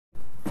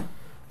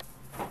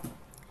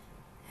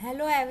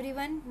Hello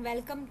everyone,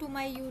 welcome to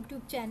my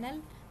YouTube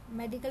channel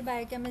Medical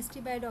Biochemistry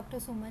by Dr.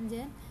 Suman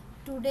Jain.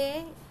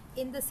 Today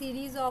in the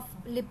series of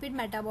lipid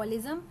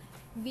metabolism,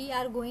 we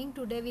are going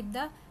today with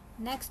the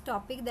next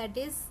topic, that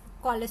is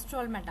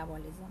cholesterol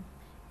metabolism.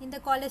 In the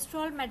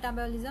cholesterol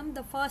metabolism,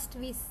 the first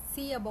we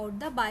see about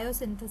the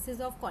biosynthesis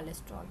of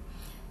cholesterol.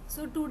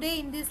 So today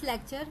in this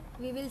lecture,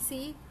 we will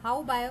see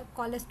how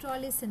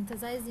cholesterol is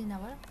synthesized in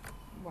our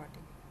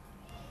body.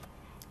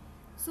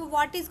 So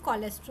what is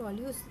cholesterol?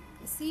 You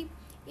see,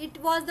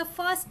 it was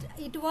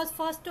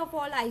first of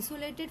all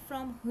isolated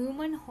from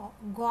human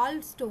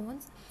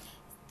gallstones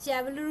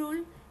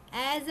chevroul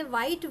as a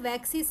white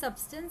waxy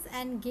substance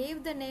and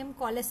gave the name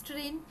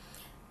cholesterol,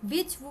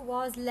 which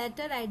was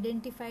later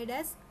identified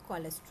as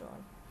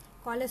cholesterol.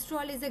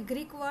 Cholesterol is a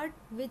Greek word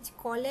which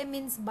chole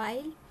means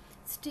bile,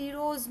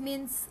 steros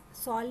means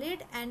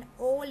solid, and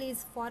ol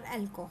is for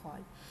alcohol.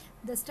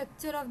 The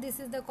structure of this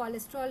is the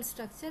cholesterol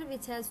structure,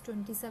 which has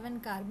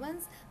 27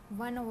 carbons,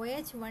 1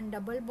 OH, 1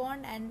 double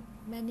bond and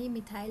many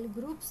methyl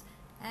groups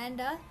and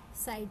a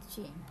side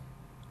chain.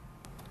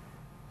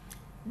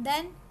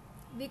 Then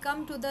we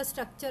come to the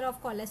structure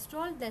of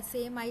cholesterol. The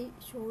same I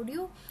showed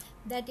you,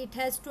 that it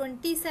has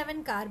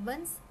 27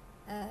 carbons,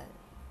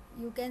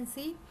 you can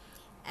see,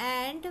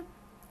 and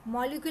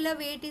molecular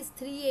weight is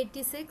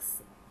 386.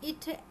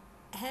 It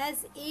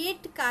has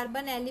 8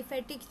 carbon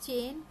aliphatic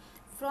chain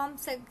from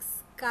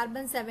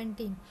carbon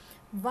 17,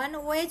 1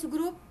 OH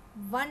group,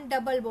 1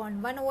 double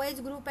bond, 1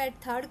 OH group at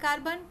 3rd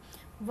carbon,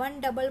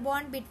 1 double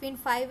bond between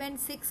 5 and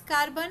 6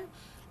 carbon,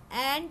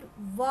 and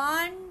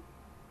 1,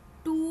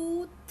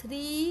 2,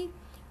 3,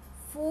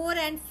 4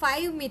 and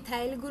 5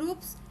 methyl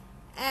groups,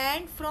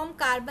 and from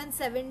carbon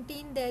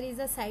 17 there is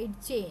a side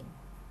chain.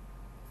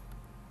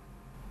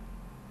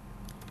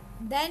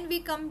 Then we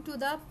come to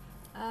the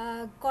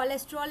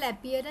cholesterol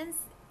appearance.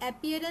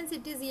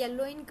 It is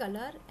yellow in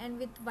color and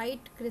with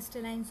white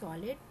crystalline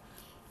solid.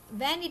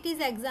 When it is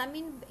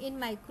examined in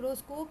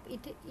microscope,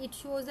 it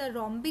shows a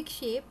rhombic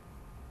shape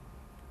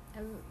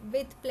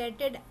with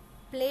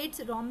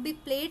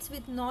rhombic plates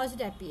with notched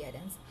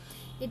appearance.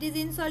 It is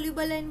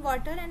insoluble in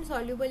water and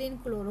soluble in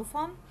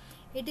chloroform.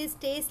 It is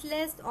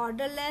tasteless,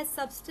 odorless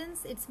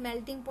substance. Its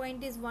melting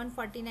point is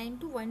 149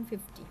 to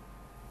 150.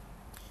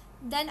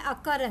 Then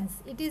occurrence.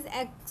 It is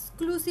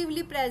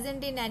exclusively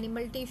present in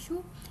animal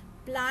tissue.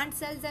 Plant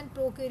cells and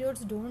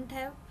prokaryotes don't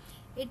have.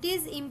 It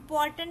is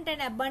important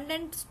and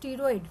abundant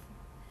steroid,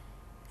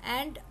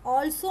 and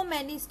also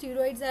many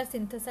steroids are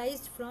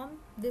synthesized from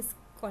this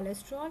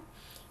cholesterol.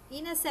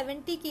 In a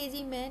 70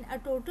 kg man, a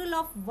total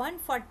of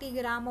 140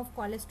 gram of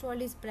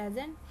cholesterol is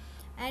present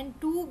and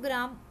 2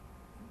 gram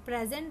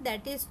present,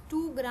 that is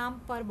 2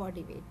 gram per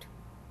body weight.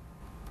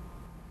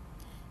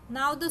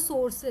 Now the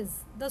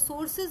sources. The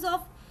sources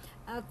of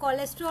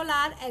cholesterol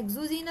are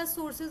exogenous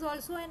sources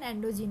also and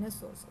endogenous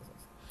sources also.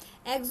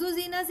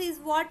 Exogenous is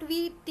what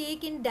we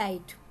take in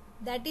diet,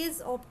 that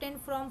is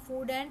obtained from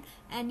food and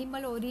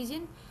animal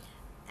origin,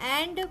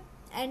 and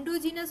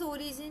endogenous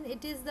origin,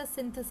 it is the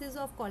synthesis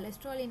of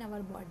cholesterol in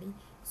our body.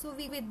 So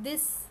we with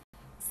this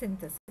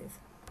synthesis.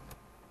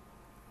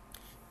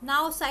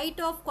 Now site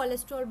of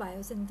cholesterol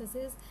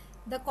biosynthesis.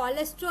 The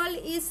cholesterol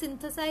is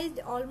synthesized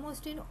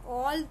almost in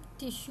all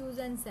tissues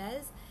and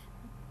cells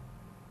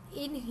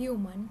in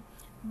human,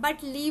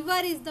 but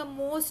liver is the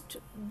most,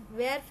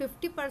 where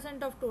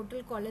 50% of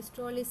total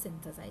cholesterol is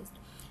synthesized,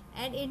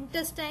 and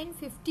intestine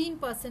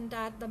 15%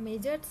 are the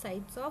major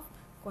sites of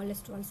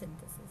cholesterol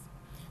synthesis.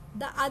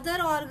 The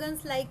other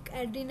organs like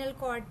adrenal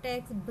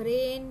cortex,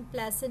 brain,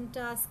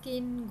 placenta,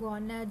 skin,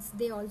 gonads,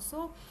 they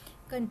also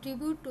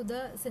contribute to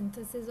the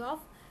synthesis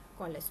of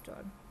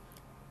cholesterol.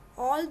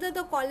 Although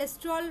the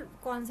cholesterol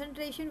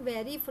concentration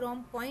vary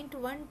from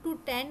 0.1 to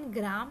 10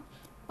 gram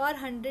per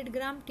 100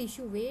 gram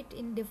tissue weight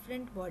in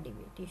different body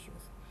weight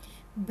tissues.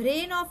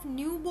 Brain of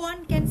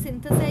newborn can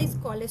synthesize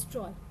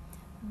cholesterol,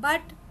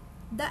 but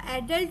the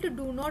adult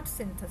do not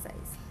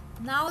synthesize.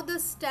 Now the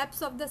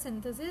steps of the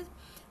synthesis.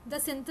 The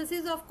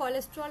synthesis of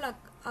cholesterol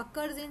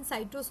occurs in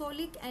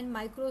cytosolic and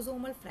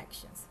microsomal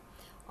fractions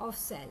of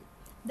cell.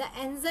 The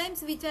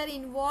enzymes which are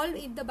involved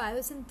in the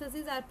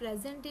biosynthesis are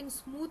present in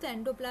smooth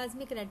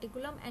endoplasmic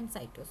reticulum and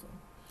cytosol.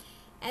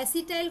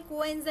 Acetyl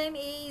coenzyme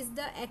A is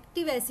the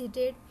active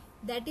acetate,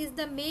 that is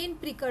the main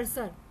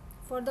precursor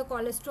for the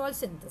cholesterol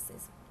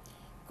synthesis.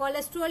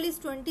 Cholesterol is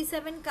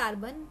 27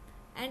 carbon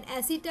and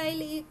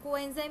acetyl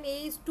coenzyme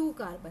A is 2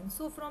 carbon.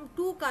 So from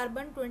 2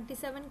 carbon,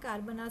 27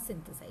 carbon are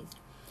synthesized.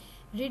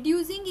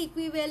 Reducing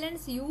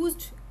equivalents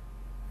used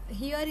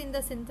here in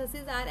the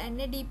synthesis are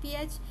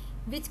NADPH,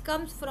 which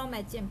comes from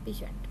HMP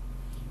shunt.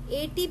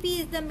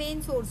 ATP is the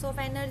main source of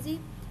energy,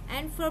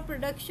 and for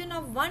production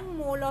of 1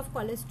 mole of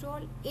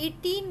cholesterol,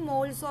 18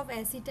 moles of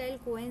acetyl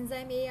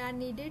coenzyme A are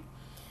needed,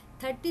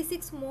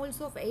 36 moles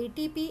of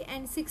ATP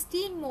and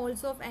 16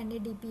 moles of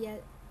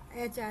NADPH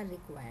are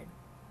required.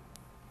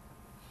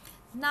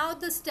 Now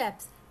the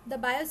steps. The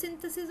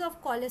biosynthesis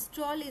of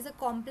cholesterol is a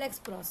complex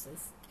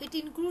process. It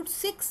includes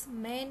 6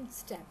 main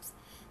steps.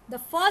 The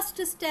first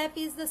step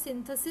is the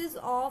synthesis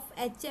of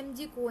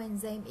HMG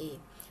coenzyme A.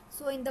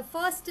 So in the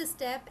first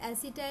step,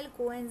 acetyl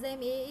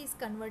coenzyme A is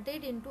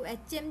converted into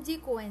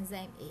HMG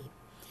coenzyme A.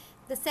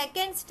 The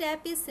second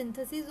step is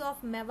synthesis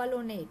of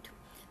mevalonate.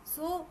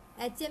 So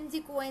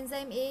HMG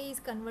coenzyme A is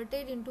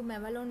converted into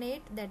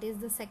mevalonate, that is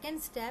the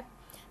second step.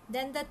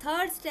 Then the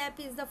third step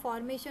is the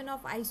formation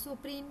of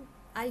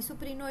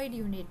isoprenoid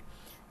unit.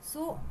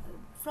 So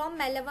from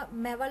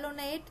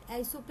mevalonate,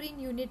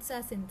 isoprene units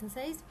are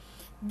synthesized.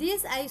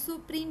 These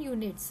isoprene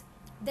units,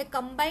 they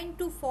combine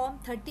to form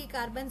 30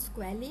 carbon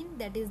squalene,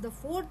 that is the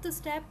fourth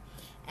step.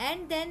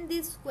 And then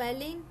this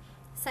squalene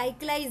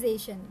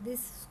cyclization,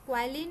 this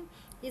squalene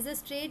is a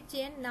straight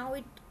chain, now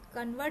it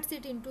converts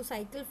it into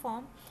cycle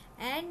form,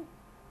 and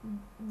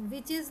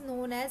which is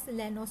known as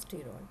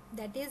Lanosterol,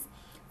 that is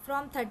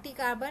from 30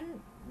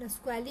 carbon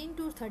squalene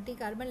to 30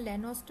 carbon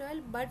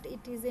Lanosterol, but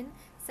it is in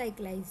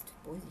cyclized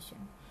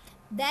position.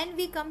 Then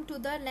we come to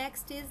the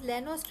next is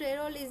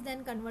Lanosterol is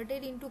then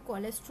converted into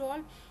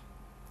cholesterol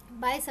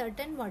by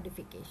certain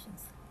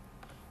modifications,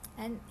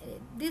 and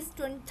this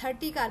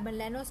 30 carbon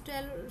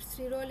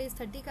Lanosterol is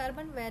 30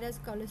 carbon, whereas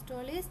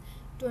cholesterol is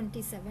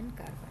 27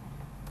 carbon.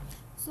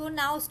 So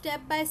now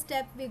step by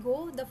step we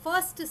go. The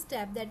first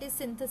step, that is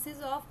synthesis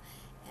of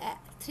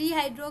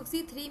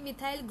 3-hydroxy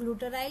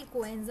 3-methylglutaryl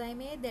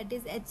coenzyme A, that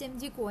is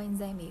HMG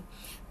coenzyme A.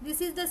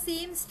 This is the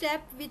same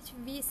step which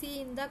we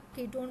see in the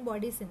ketone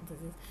body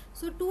synthesis.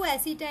 So two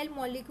acetyl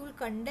molecule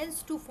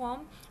condense to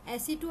form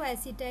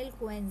acetoacetyl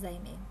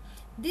coenzyme A.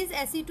 This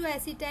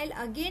acetoacetyl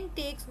again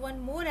takes one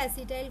more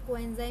acetyl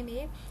coenzyme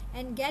A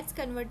and gets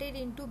converted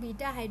into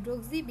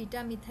B-hydroxy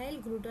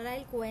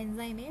B-methylglutaryl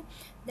coenzyme A,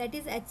 that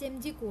is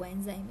HMG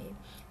coenzyme A.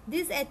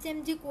 This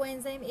HMG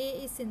coenzyme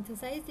A is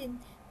synthesized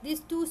in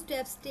these two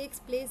steps takes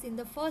place. In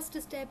the first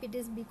step, it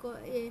is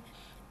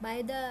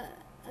by the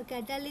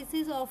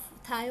catalysis of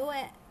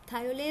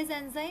thiolase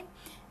enzyme,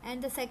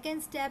 and the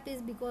second step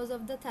is because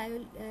of the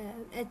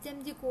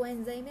HMG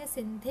coenzyme A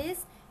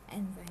synthase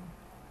enzyme.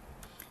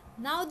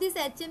 Now this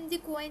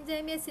HMG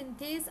coenzyme A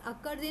synthase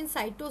occurs in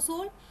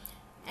cytosol,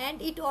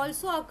 and it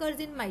also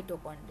occurs in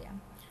mitochondria.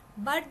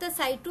 But the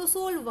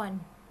cytosol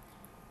one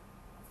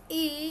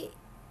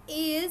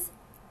is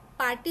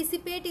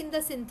participate in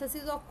the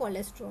synthesis of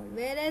cholesterol,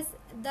 whereas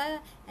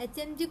the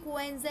HMG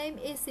coenzyme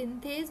A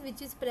synthase,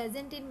 which is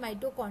present in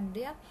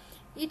mitochondria,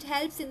 it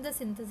helps in the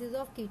synthesis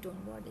of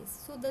ketone bodies.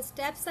 So the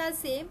steps are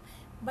same,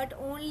 but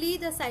only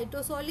the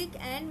cytosolic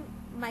and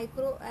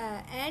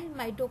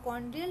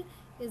mitochondrial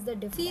is the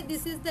difference. See,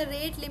 this is the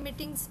rate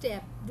limiting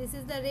step. This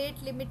is the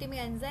rate limiting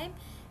enzyme,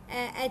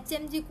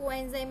 HMG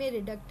coenzyme A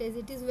reductase.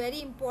 It is very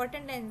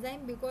important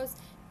enzyme because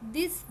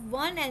this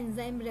one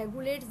enzyme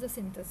regulates the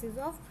synthesis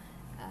of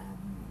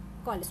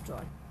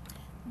cholesterol.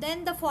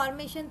 Then the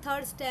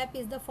third step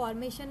is the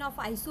formation of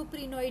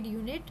isoprenoid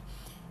unit.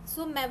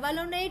 So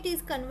mevalonate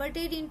is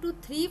converted into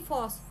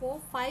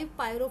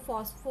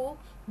 3-phospho-5-pyrophospho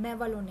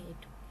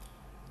mevalonate.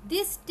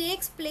 This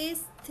takes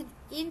place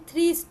in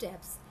 3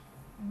 steps,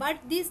 but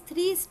these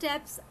 3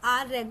 steps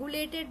are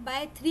regulated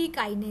by 3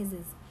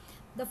 kinases.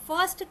 The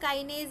first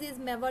kinase is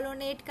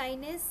mevalonate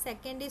kinase,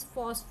 second is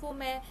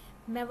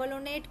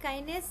phosphomevalonate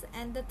kinase,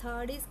 and the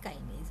third is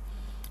kinase.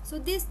 So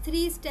these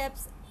 3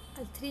 steps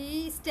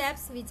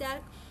which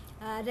are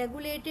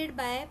regulated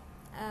by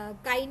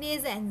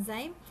kinase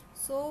enzyme.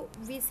 So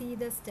we see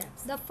the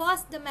steps. The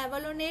first, the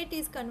mevalonate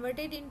is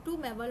converted into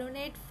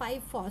mevalonate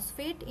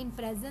 5-phosphate in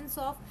presence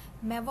of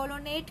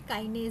mevalonate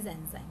kinase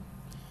enzyme.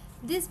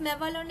 This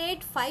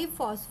mevalonate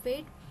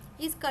 5-phosphate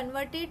is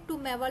converted to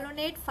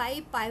mevalonate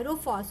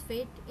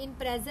 5-pyrophosphate in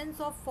presence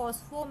of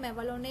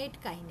phosphomevalonate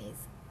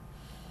kinase.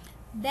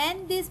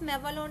 Then this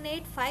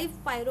mevalonate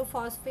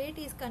 5-pyrophosphate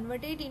is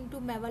converted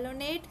into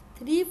mevalonate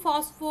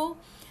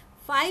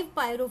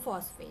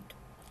 3-phospho-5-pyrophosphate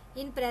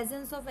in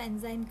presence of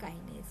enzyme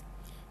kinase.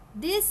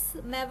 This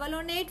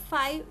mevalonate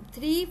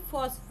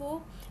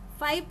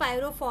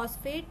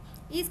 3-phospho-5-pyrophosphate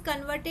is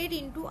converted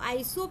into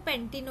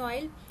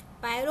isopentenyl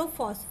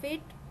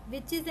pyrophosphate,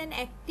 which is an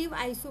active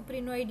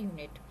isoprenoid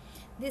unit.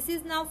 This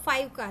is now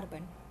 5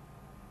 carbon.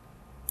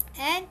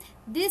 And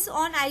this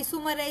on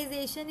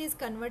isomerization is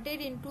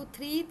converted into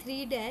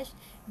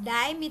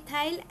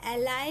 3,3-dimethyl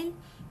allyl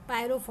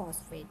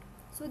pyrophosphate.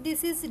 So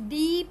this is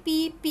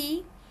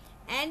DPP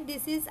and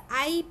this is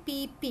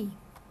IPP.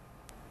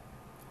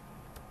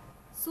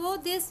 So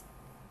this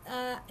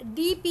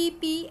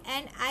DPP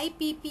and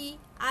IPP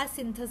are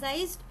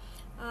synthesized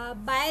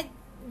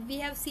we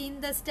have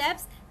seen the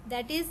steps,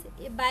 that is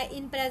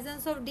in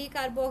presence of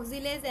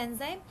decarboxylase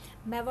enzyme,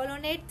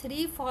 mevalonate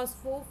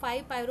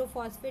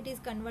 3-phospho-5-pyrophosphate is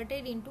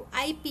converted into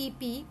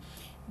IPP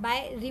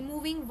by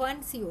removing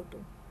 1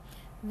 CO2.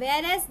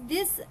 Whereas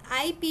this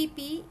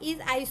IPP is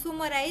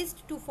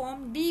isomerized to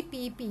form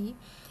DPP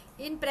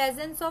in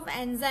presence of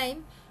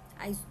enzyme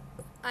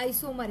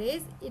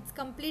isomerase. Its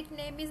complete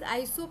name is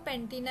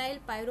isopentenyl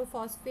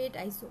pyrophosphate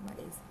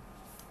isomerase.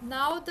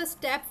 Now the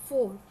step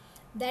 4,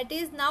 that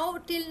is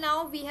till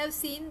now we have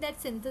seen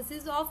that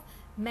synthesis of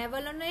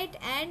mevalonate,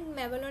 and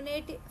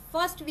mevalonate,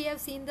 first we have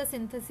seen the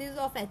synthesis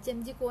of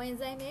HMG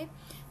coenzyme A,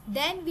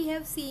 then we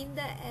have seen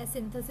the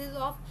synthesis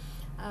of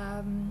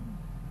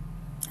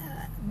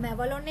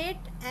mevalonate,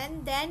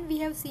 and then we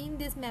have seen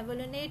this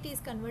mevalonate is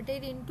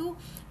converted into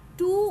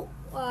two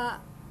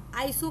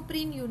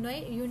isoprene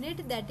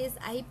unit, that is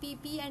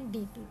IPP and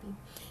DPP.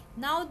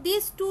 Now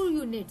these two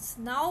units,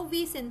 now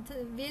we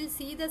will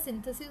see the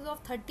synthesis of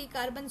 30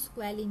 carbon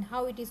squalene,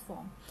 how it is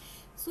formed.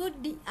 So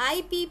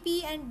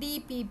IPP and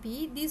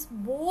DPP, these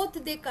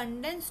both they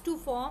condense to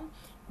form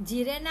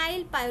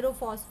geranyl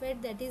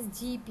pyrophosphate, that is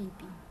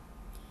GPP.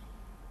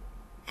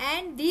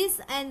 And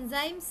these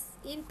enzymes,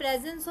 in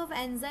presence of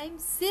enzyme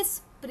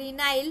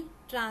cis-prenyl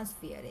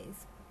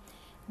transferase.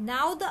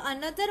 Now the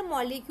another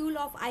molecule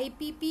of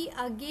IPP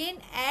again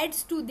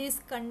adds to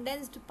this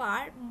condensed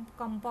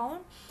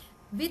compound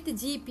with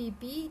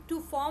GPP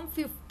to form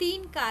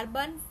 15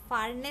 carbon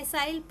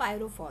farnesyl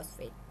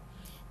pyrophosphate.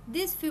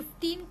 This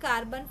 15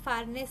 carbon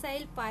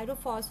farnesyl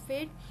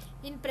pyrophosphate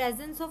in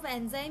presence of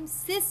enzyme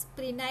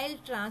cis-prenyl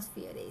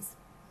transferase.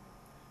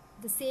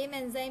 The same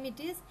enzyme it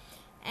is.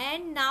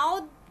 And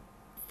now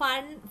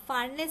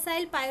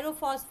farnesyl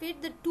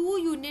pyrophosphate, the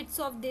two units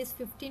of this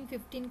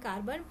 15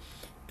 carbon,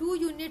 two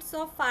units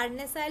of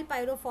farnesyl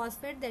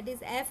pyrophosphate, that is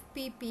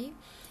FPP,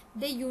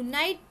 they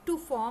unite to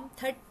form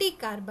 30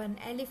 carbon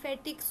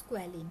aliphatic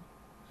squalene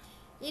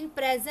in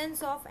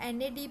presence of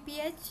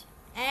NADPH,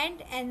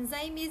 and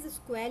enzyme is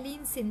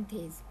squalene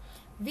synthase,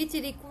 which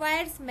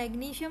requires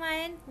magnesium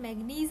ion,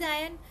 manganese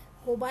ion,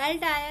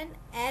 cobalt ion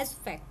as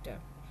factor.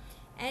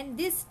 And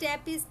this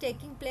step is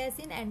taking place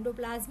in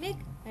endoplasmic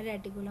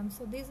reticulum.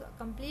 So these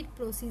complete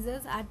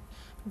procedures are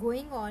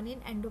going on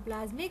in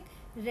endoplasmic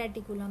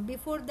reticulum.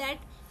 Before that,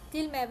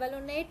 till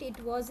mevalonate,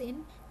 it was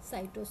in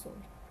cytosol.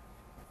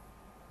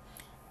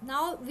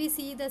 Now we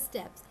see the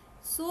steps.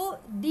 So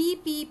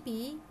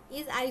DPP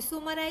is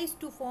isomerized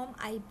to form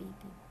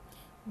IPP.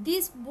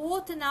 These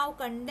both now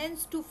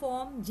condense to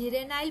form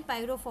geranyl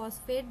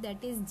pyrophosphate,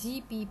 that is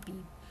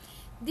GPP.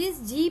 This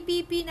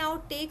GPP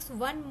now takes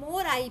one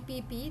more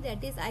IPP,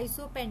 that is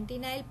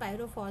isopentenyl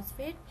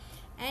pyrophosphate,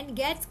 and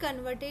gets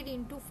converted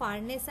into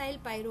farnesyl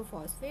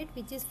pyrophosphate,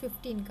 which is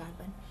 15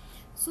 carbon.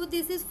 So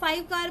this is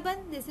 5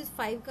 carbon, this is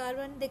 5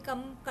 carbon, they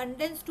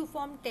condense to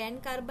form 10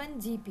 carbon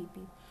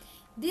GPP.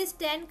 This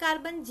 10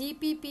 carbon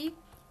GPP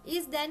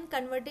is then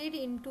converted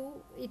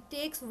into, it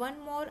takes one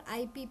more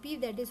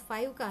IPP, that is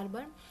 5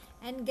 carbon,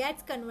 and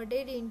gets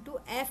converted into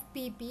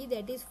FPP,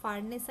 that is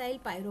farnesyl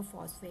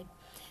pyrophosphate.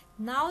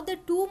 Now the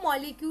two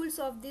molecules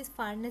of this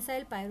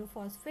farnesyl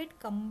pyrophosphate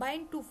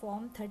combine to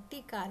form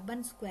 30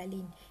 carbon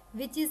squalene,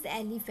 which is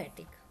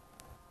aliphatic.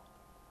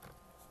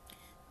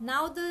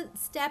 Now the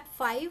step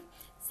 5,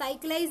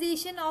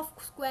 cyclization of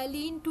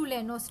squalene to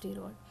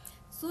Lanosterol.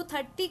 So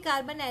 30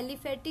 carbon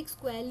aliphatic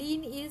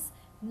squalene is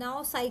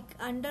now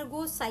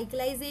undergoes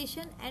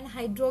cyclization and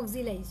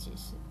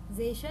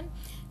hydroxylation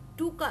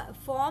to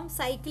form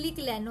cyclic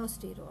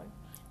Lanosterol.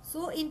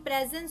 So in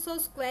presence of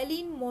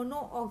squalene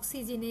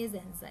mono-oxygenase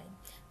enzyme,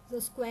 so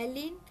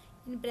squalene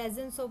in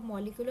presence of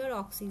molecular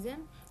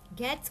oxygen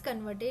gets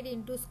converted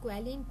into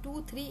squalene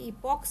 2,3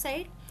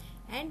 epoxide,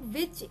 and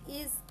which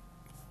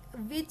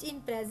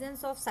in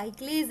presence of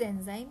cyclase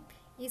enzyme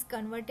is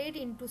converted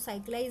into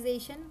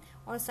cyclization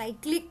or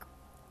cyclic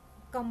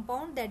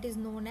compound, that is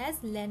known as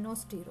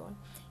Lanosterol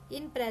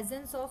in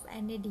presence of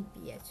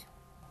NADPH.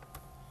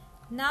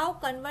 Now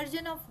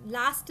conversion of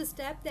last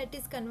step, that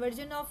is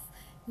conversion of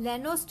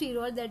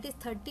Lanosterol, that is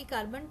 30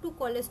 carbon, to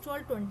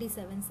cholesterol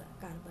 27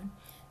 carbon.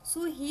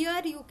 So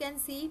here you can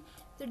see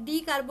the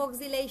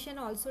decarboxylation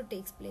also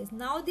takes place.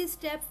 Now this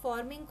step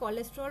forming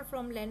cholesterol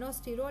from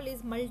Lanosterol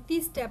is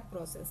multi-step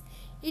process.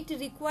 It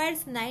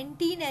requires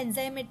 19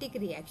 enzymatic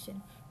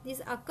reaction.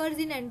 This occurs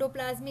in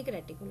endoplasmic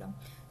reticulum.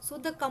 So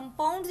the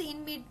compounds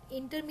in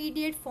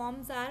intermediate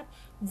forms are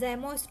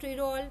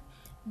zymosterol,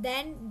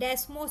 then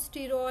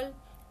desmosterol,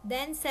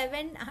 then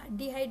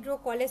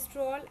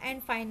 7-dehydrocholesterol,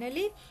 and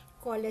finally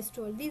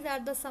cholesterol. These are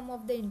the some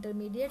of the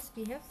intermediates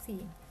we have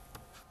seen.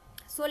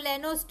 So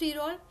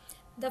Lanosterol,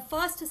 the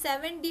first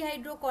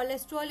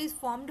 7-dehydrocholesterol is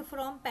formed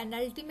from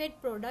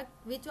penultimate product,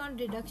 which on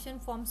reduction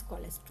forms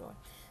cholesterol.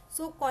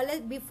 So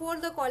before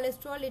the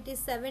cholesterol, it is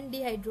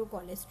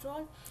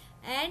 7-dehydrocholesterol,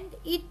 and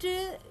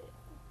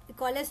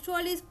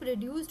cholesterol is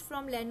produced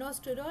from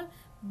Lanosterol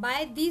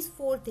by these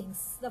four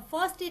things. The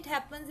first it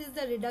happens is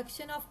the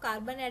reduction of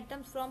carbon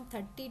atoms from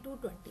 30 to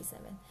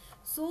 27.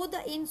 So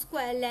in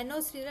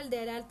Lanosterol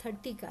there are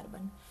 30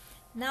 carbon.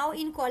 Now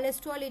in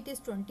cholesterol it is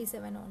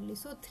 27 only.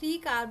 So 3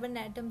 carbon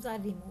atoms are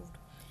removed.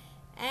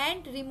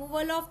 And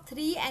removal of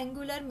 3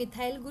 angular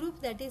methyl groups,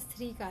 that is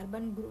 3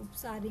 carbon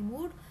groups are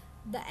removed.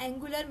 The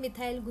angular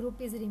methyl group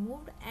is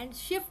removed, and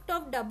shift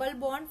of double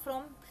bond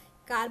from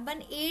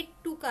carbon 8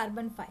 to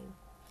carbon 5.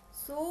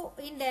 So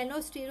in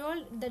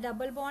Lanosterol the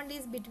double bond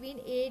is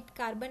between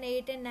carbon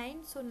 8 and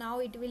 9. So now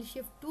it will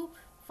shift to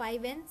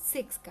 5 and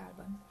 6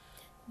 carbon.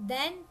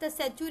 Then the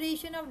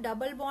saturation of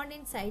double bond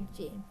in side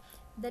chain.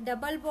 The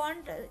double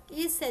bond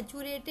is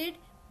saturated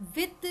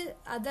with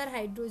other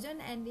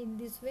hydrogen, and in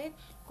this way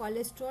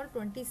cholesterol,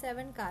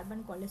 27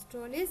 carbon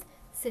cholesterol, is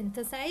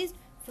synthesized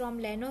from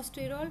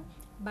Lanosterol.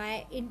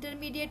 By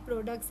intermediate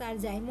products are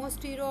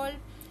zymosterol,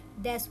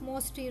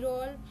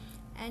 desmosterol,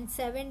 and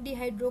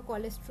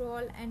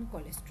 7-dehydrocholesterol and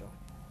cholesterol.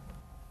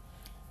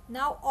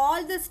 Now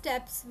all the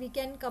steps we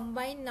can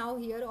combine now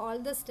here, all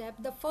the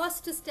steps. The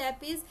first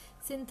step is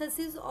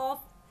synthesis of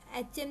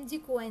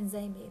HMG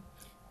coenzyme A.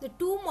 The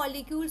two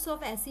molecules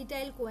of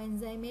acetyl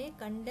coenzyme A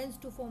condense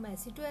to form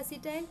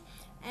acetoacetyl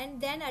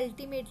and then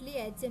ultimately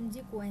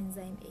HMG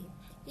coenzyme A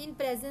in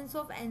presence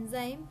of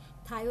enzyme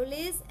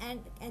thiolase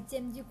and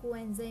HMG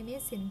coenzyme A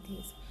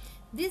synthase.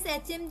 This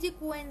HMG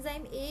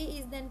coenzyme A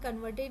is then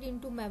converted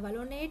into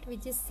mevalonate,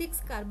 which is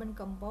 6 carbon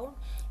compound,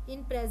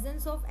 in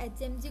presence of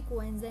HMG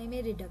coenzyme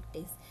A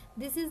reductase.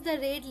 This is the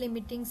rate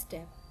limiting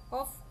step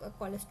of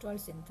cholesterol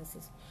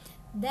synthesis.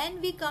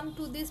 Then we come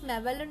to this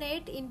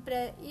mevalonate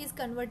is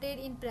converted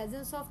in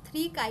presence of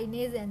 3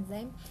 kinase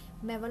enzyme,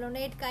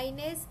 mevalonate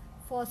kinase,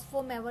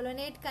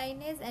 phosphomevalonate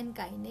kinase and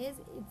kinase.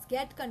 It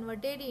gets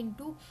converted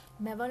into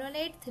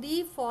mevalonate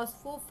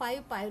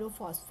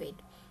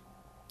 3-phospho-5-pyrophosphate,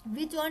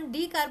 which on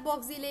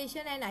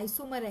decarboxylation and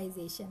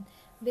isomerization.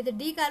 With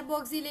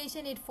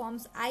decarboxylation it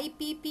forms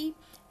IPP,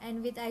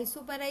 and with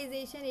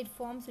isomerization it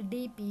forms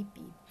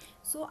DPP.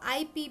 So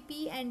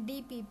IPP and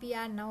DPP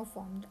are now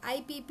formed.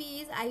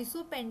 IPP is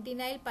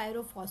isopentenyl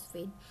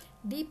pyrophosphate,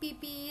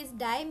 DPP is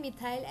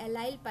dimethyl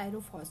allyl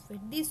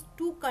pyrophosphate. These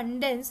two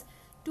condense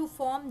to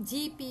form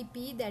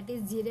GPP, that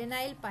is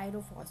geranyl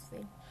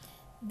pyrophosphate.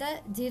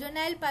 The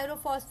geranyl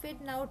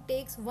pyrophosphate now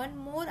takes one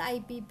more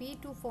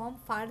IPP to form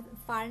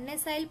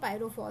farnesyl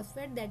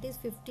pyrophosphate, that is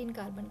 15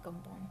 carbon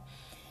compound.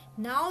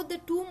 Now the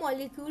two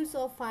molecules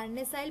of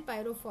farnesyl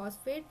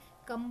pyrophosphate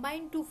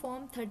combine to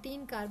form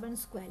 13 carbon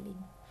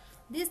squalene.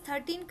 This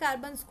 13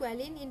 carbon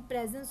squalene in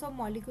presence of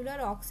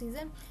molecular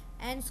oxygen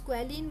and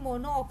squalene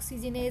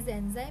mono-oxygenase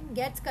enzyme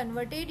gets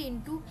converted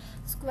into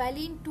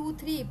squalene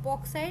 2,3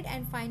 epoxide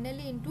and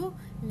finally into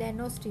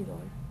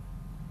Lanosterol.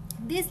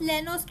 This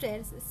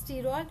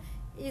Lanosterol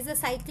is a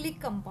cyclic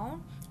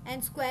compound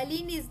and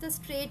squalene is the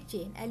straight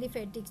chain,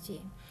 aliphatic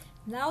chain.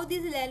 Now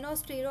this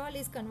Lanosterol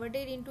is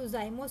converted into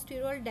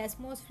zymosterol,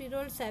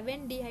 desmosterol,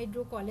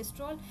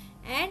 7-dehydrocholesterol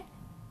and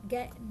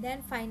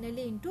then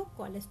finally into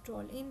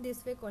cholesterol. In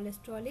this way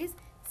cholesterol is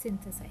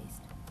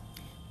synthesized.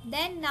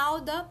 Then now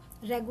the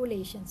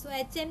regulation. So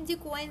HMG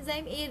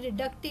coenzyme A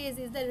reductase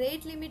is the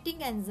rate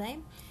limiting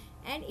enzyme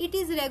and it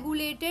is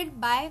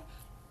regulated by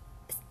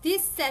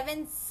these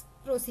 7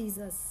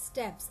 procedures,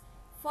 steps.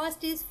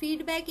 First is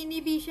feedback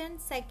inhibition,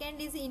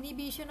 second is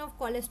inhibition of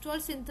cholesterol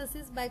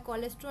synthesis by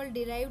cholesterol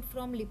derived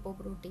from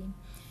lipoprotein.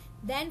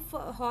 Then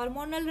for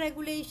hormonal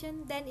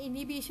regulation, then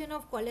inhibition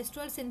of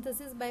cholesterol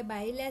synthesis by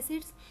bile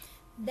acids,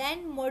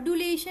 then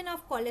modulation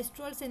of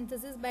cholesterol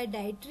synthesis by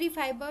dietary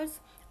fibers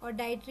or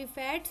dietary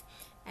fats,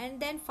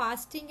 and then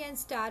fasting and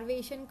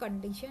starvation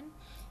condition,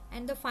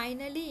 and the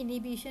finally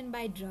inhibition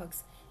by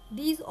drugs.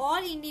 These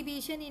all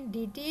inhibition in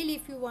detail,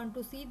 if you want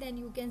to see, then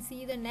you can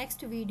see the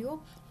next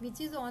video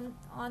which is on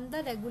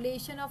the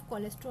regulation of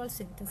cholesterol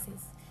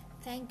synthesis.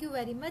 Thank you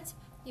very much.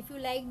 If you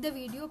like the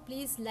video,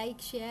 please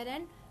like, share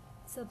and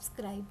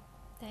subscribe.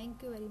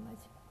 Thank you very much.